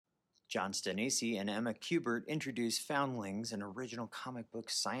John Stanisi and Emma Kubert introduced Foundlings, an original comic book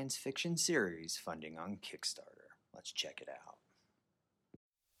science fiction series funding on Kickstarter. Let's check it out.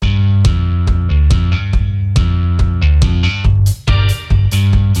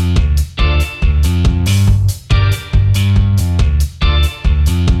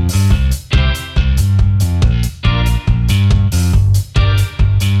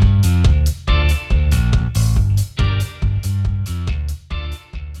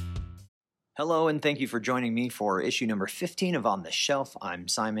 Hello, and thank you for joining me for issue number 15 of On the Shelf. I'm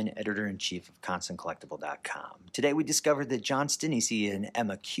Simon, editor-in-chief of ConstantCollectible.com. Today we discovered that John Stanisi and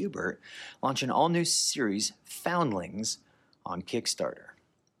Emma Kubert launch an all-new series, Foundlings, on Kickstarter.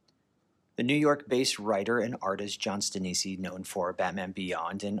 The New York-based writer and artist John Stanisi, known for Batman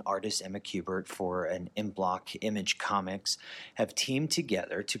Beyond, and artist Emma Kubert for an in-block Image Comics, have teamed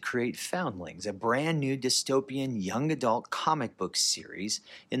together to create Foundlings, a brand new dystopian young adult comic book series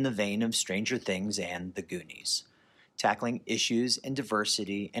in the vein of Stranger Things and The Goonies, tackling issues in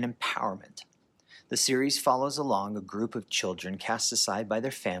diversity and empowerment. The series follows along a group of children cast aside by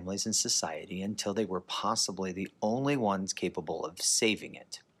their families and society until they were possibly the only ones capable of saving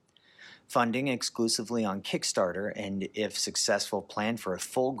it. Funding exclusively on Kickstarter, and if successful, planned for a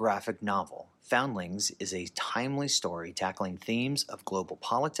full graphic novel, Foundlings is a timely story tackling themes of global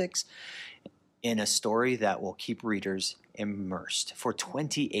politics in a story that will keep readers immersed for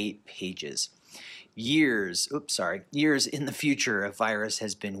 28 pages. Years in the future, a virus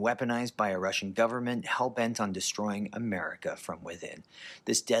has been weaponized by a Russian government hell-bent on destroying America from within.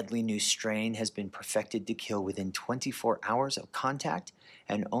 This deadly new strain has been perfected to kill within 24 hours of contact,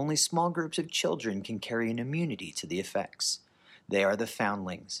 and only small groups of children can carry an immunity to the effects. They are the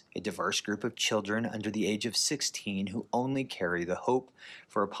Foundlings, a diverse group of children under the age of 16 who only carry the hope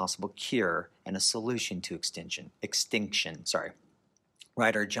for a possible cure and a solution to extinction.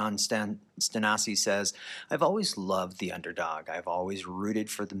 Writer John Stanasi says, "I've always loved the underdog. I've always rooted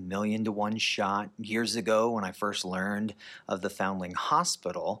for the 1,000,000-to-1 shot. Years ago, when I first learned of the Foundling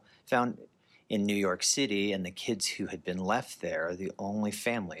Hospital, found in New York City, and the kids who had been left there, the only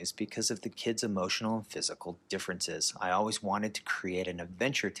families because of the kids' emotional and physical differences. I always wanted to create an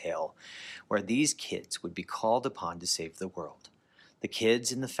adventure tale where these kids would be called upon to save the world. The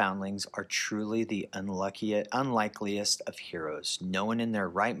kids in the Foundlings are truly the unlikeliest of heroes. No one in their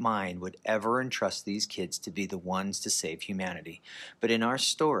right mind would ever entrust these kids to be the ones to save humanity. But in our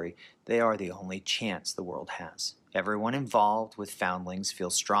story, they are the only chance the world has. Everyone involved with Foundlings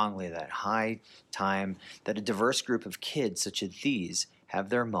feels strongly that high time that a diverse group of kids such as these have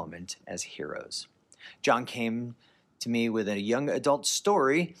their moment as heroes." John came to me with a young adult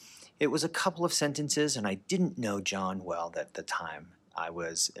story. It was a couple of sentences, and I didn't know John well at the time. I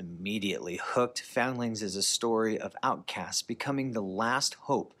was immediately hooked. Foundlings is a story of outcasts becoming the last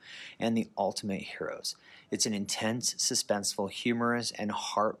hope and the ultimate heroes. It's an intense, suspenseful, humorous, and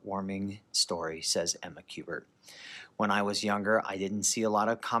heartwarming story, says Emma Kubert. When I was younger, I didn't see a lot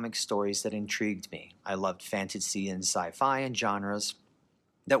of comic stories that intrigued me. I loved fantasy and sci-fi and genres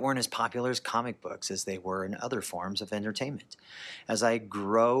that weren't as popular as comic books as they were in other forms of entertainment. As I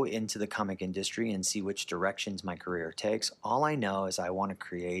grow into the comic industry and see which directions my career takes, all I know is I want to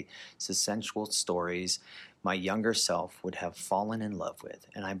create sensual stories my younger self would have fallen in love with,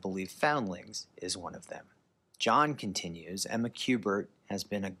 and I believe Foundlings is one of them. John continues, Emma Kubert has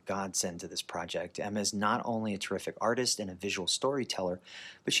been a godsend to this project. Emma is not only a terrific artist and a visual storyteller,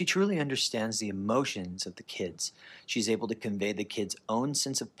 but she truly understands the emotions of the kids. She's able to convey the kids' own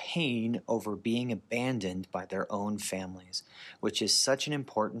sense of pain over being abandoned by their own families, which is such an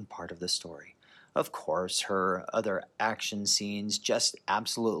important part of the story. Of course, her other action scenes just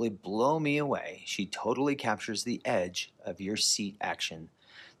absolutely blow me away. She totally captures the edge of your seat action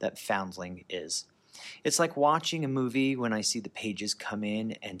that Foundling is. It's like watching a movie when I see the pages come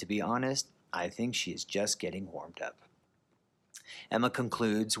in, and to be honest, I think she is just getting warmed up. Emma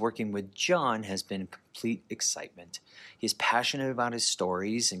concludes, working with John has been complete excitement. He is passionate about his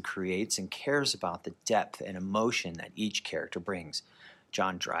stories and creates and cares about the depth and emotion that each character brings.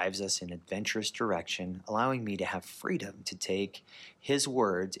 John drives us in an adventurous direction, allowing me to have freedom to take his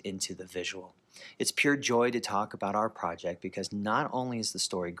words into the visual. It's pure joy to talk about our project because not only is the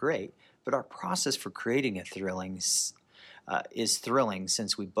story great, but our process for creating is thrilling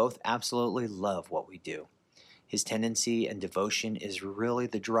since we both absolutely love what we do. His tendency and devotion is really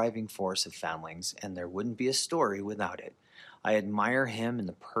the driving force of Foundlings, and there wouldn't be a story without it. I admire him in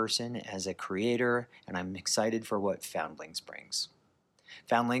the person as a creator, and I'm excited for what Foundlings brings.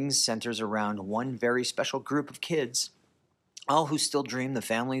 Foundlings centers around one very special group of kids, all who still dream the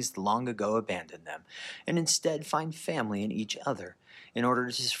families long ago abandoned them, and instead find family in each other. in order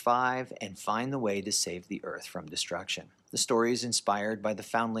to survive and find the way to save the Earth from destruction. The story is inspired by the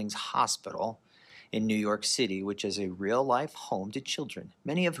Foundlings Hospital in New York City, which is a real-life home to children,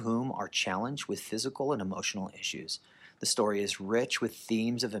 many of whom are challenged with physical and emotional issues. The story is rich with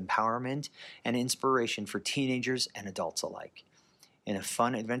themes of empowerment and inspiration for teenagers and adults alike, in a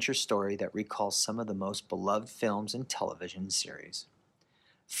fun adventure story that recalls some of the most beloved films and television series.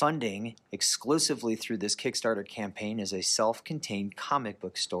 Funding exclusively through this Kickstarter campaign is a self-contained comic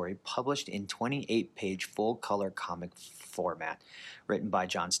book story published in 28-page full-color comic format, written by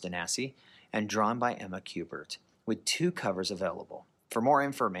John Stanasi and drawn by Emma Kubert, with 2 covers available. For more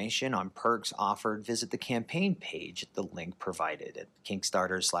information on perks offered, visit the campaign page at the link provided at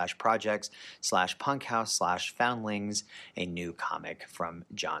Kickstarter/projects/punkhouse/foundlings, a new comic from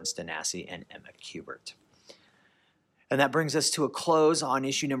John Stanasi and Emma Kubert. And that brings us to a close on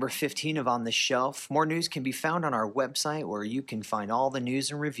issue number 15 of On the Shelf. More news can be found on our website, where you can find all the news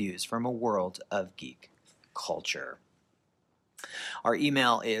and reviews from a world of geek culture. Our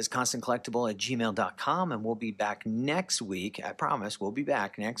email is constantcollectible@gmail.com, and we'll be back next week. I promise we'll be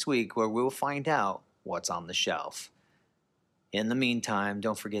back next week, where we'll find out what's on the shelf. In the meantime,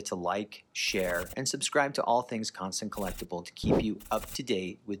 don't forget to like, share, and subscribe to All Things Constant Collectible to keep you up to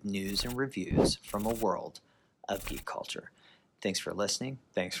date with news and reviews from a world of geek culture. Thanks for listening,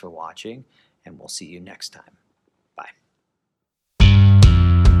 thanks for watching, and we'll see you next time.